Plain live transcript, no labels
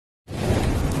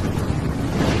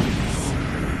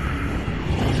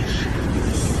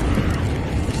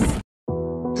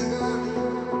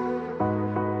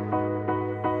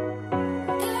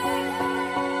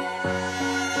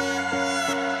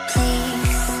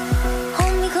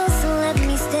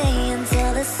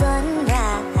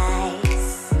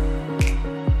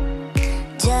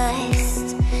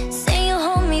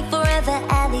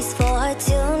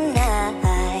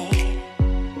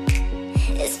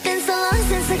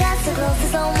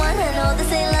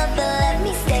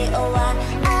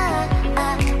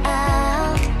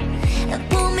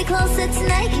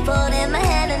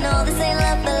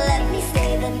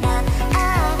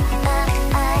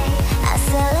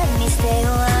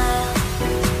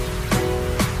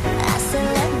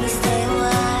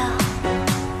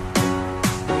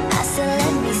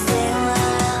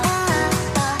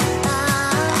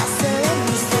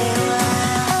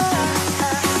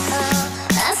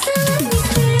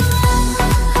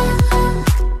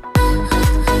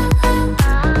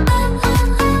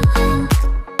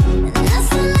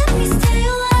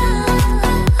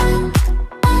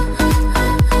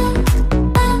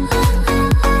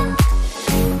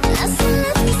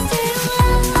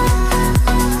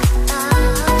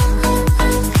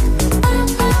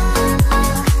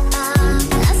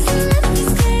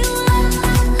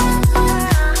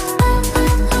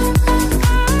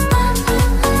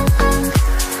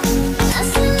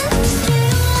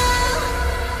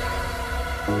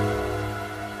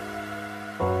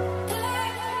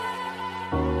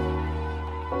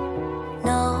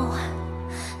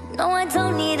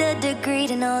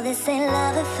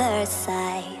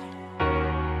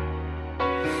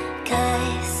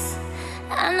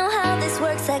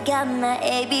box, I got my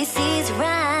ABCs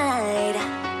right.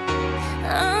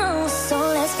 Oh, so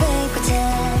let's play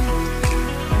pretend.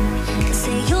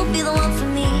 Say you'll be the one for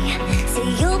me. Say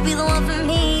you'll be the one for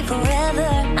me forever.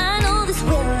 I know this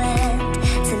will end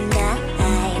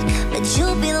tonight, but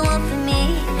you'll be the one for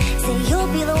me. Say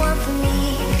you'll be the one for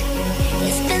me.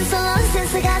 It's been so long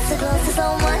since I got so close to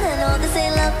someone. I know this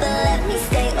ain't love, but let me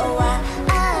stay a while.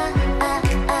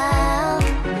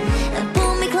 And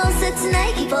pull me closer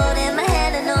tonight, keep holding my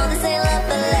hand. I know this ain't love,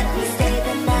 but let me stay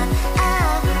the night.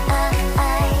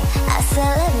 I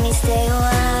said let me stay a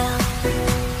while.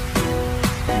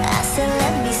 I said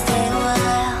let me stay a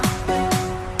while.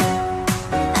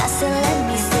 I said let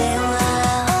me stay a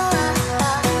while.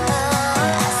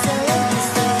 I said let me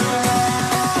stay a while.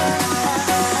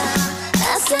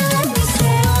 I said let me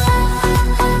stay a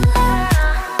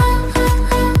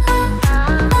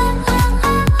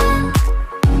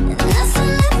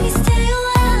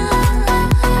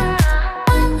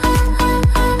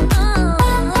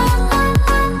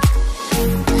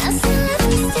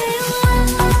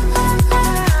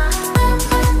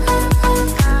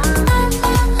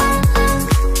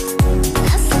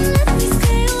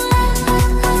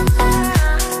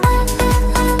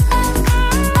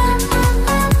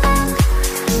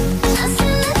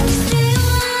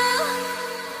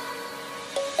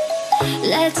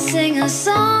Let's sing a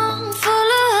song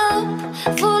full of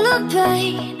hope, full of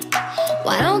pain.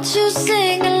 Why don't you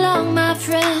sing along, my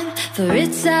friend? For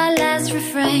it's our last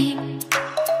refrain.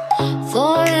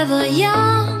 Forever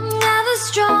young, ever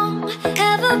strong,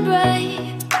 ever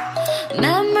brave.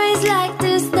 Memories like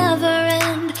this never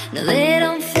end. No, they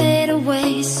don't fade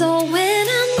away. So when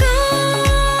I'm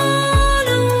gone,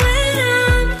 oh, when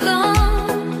I'm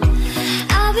gone,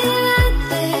 I'll be right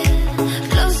there,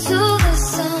 close to the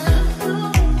sun.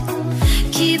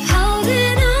 Keep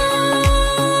holding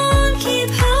on, keep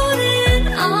holding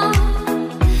on.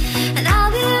 And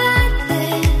I'll be right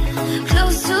there,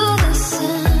 close to the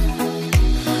sun,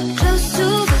 close to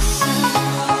the sun.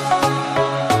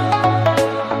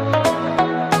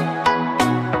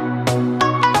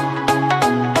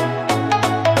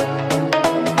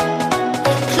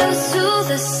 Close to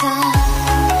the sun.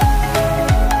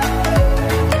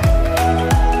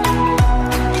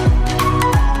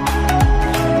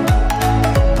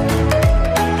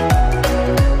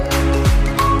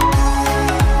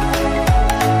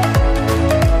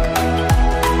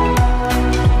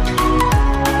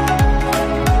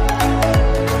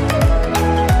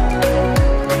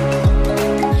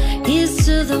 Here's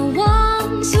to the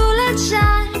ones who let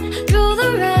shine through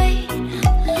the rain,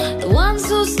 the ones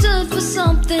who stood for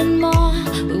something more.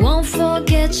 We won't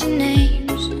forget your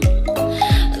names.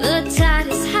 The tide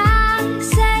is high,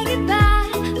 say goodbye,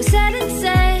 we set it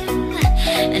sail.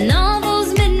 And all those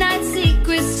midnight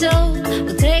secrets told,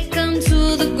 we'll take them to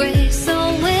the grave. So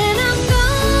when I'm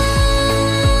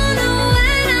gone, oh,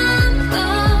 when I'm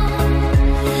gone,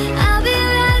 I'll be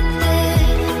right there,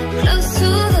 close to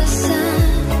the sun.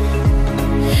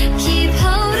 Keep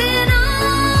holding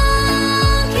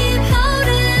on, keep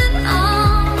holding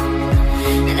on.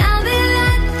 And I'll be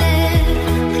right there,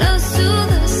 close to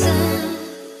the sun,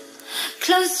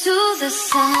 close to the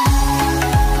sun.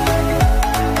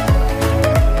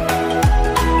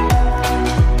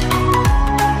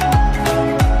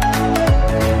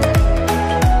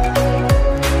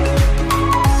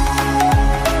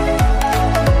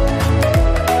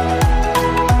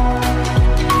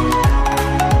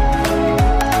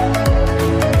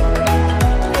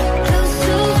 Close to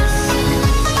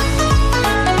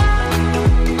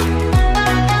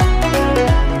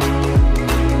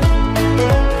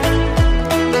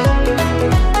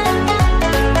the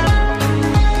sun.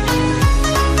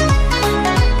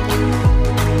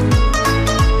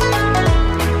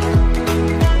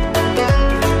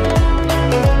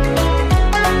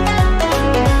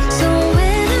 So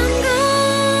when I'm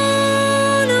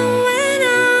gone, oh, when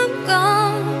I'm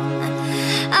gone,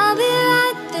 I'll be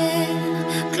right there,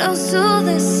 close to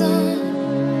the sun.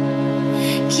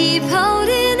 Keep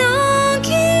holding on,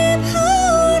 keep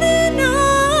holding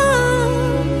on.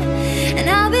 And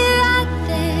I'll be right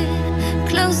there,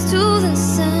 close to the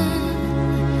sun,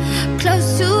 close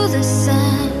to the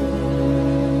sun.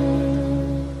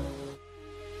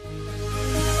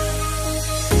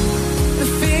 The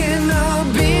fear no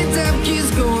beat up keeps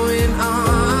going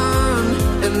on,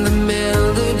 and the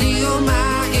melody of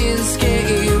my ears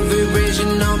getting a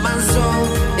vibration of my soul.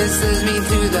 It sends me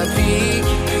to the peak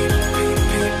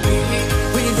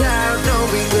without no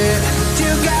regret.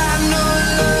 You got no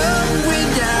love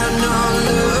without no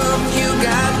love. You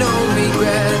got no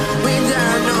regret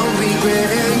without no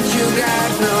regret. You got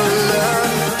no love.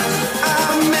 A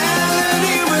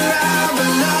melody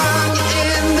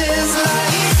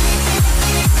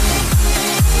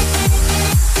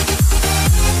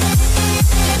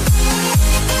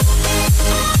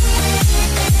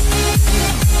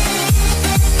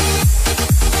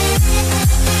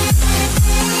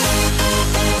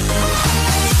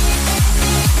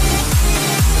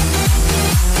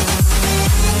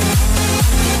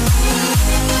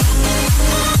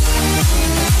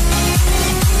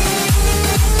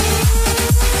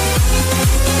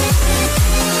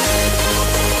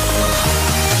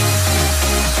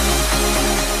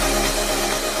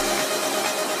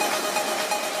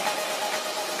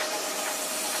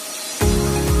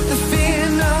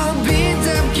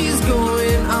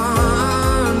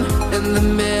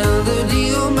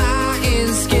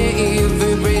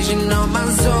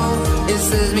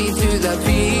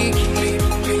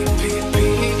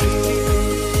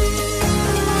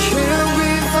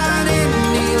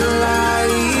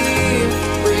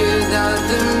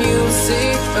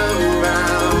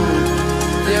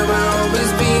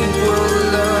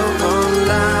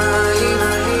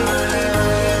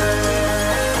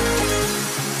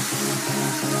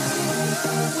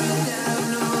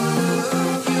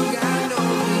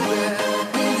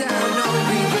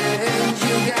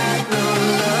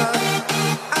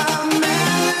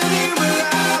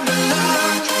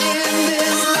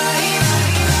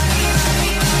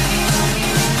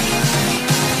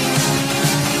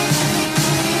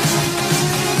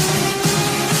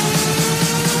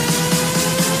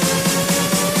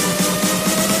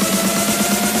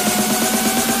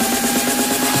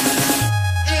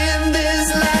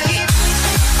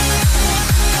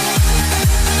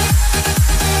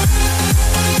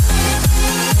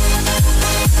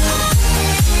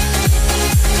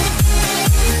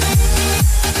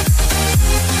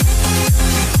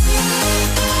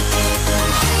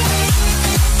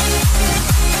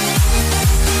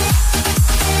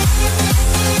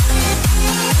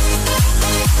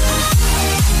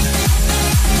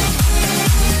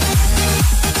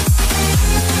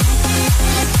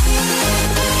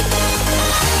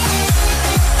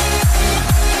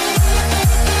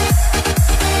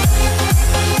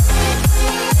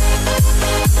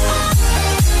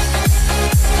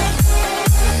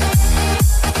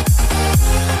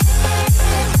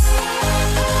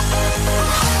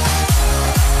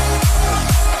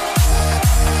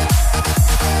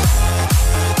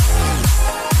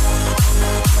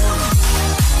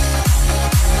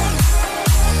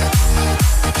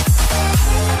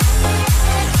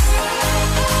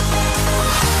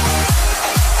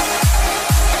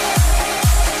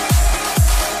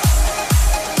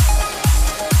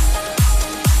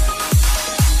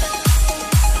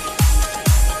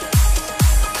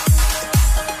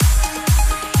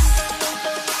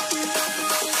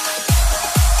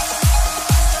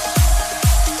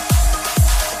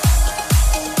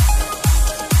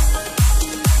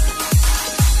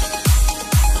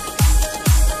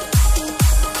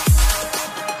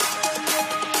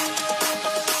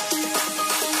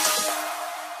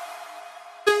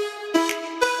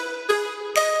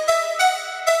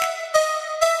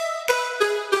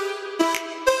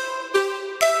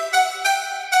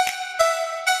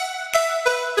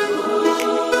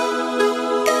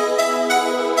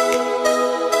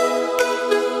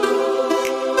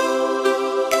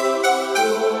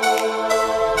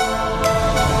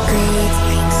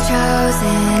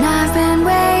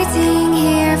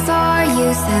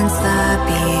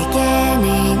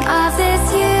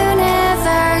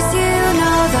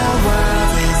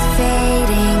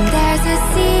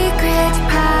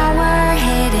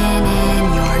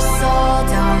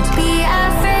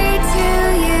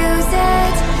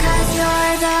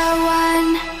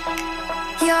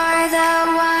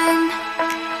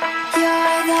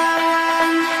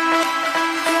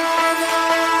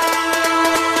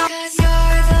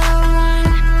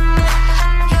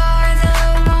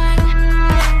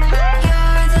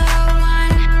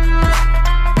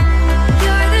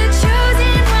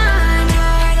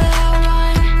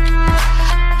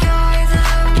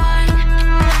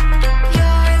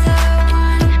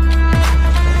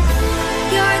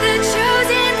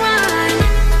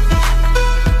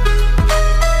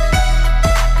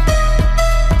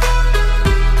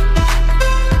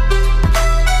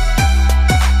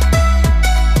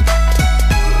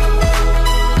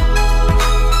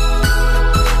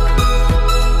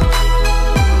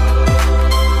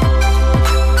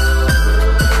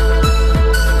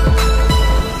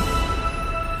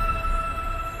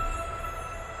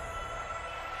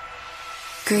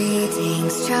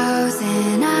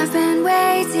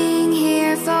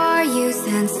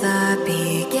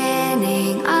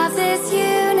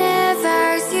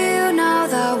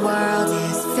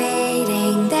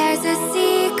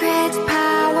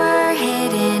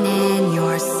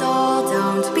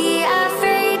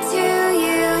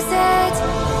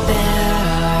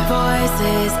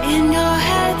is in your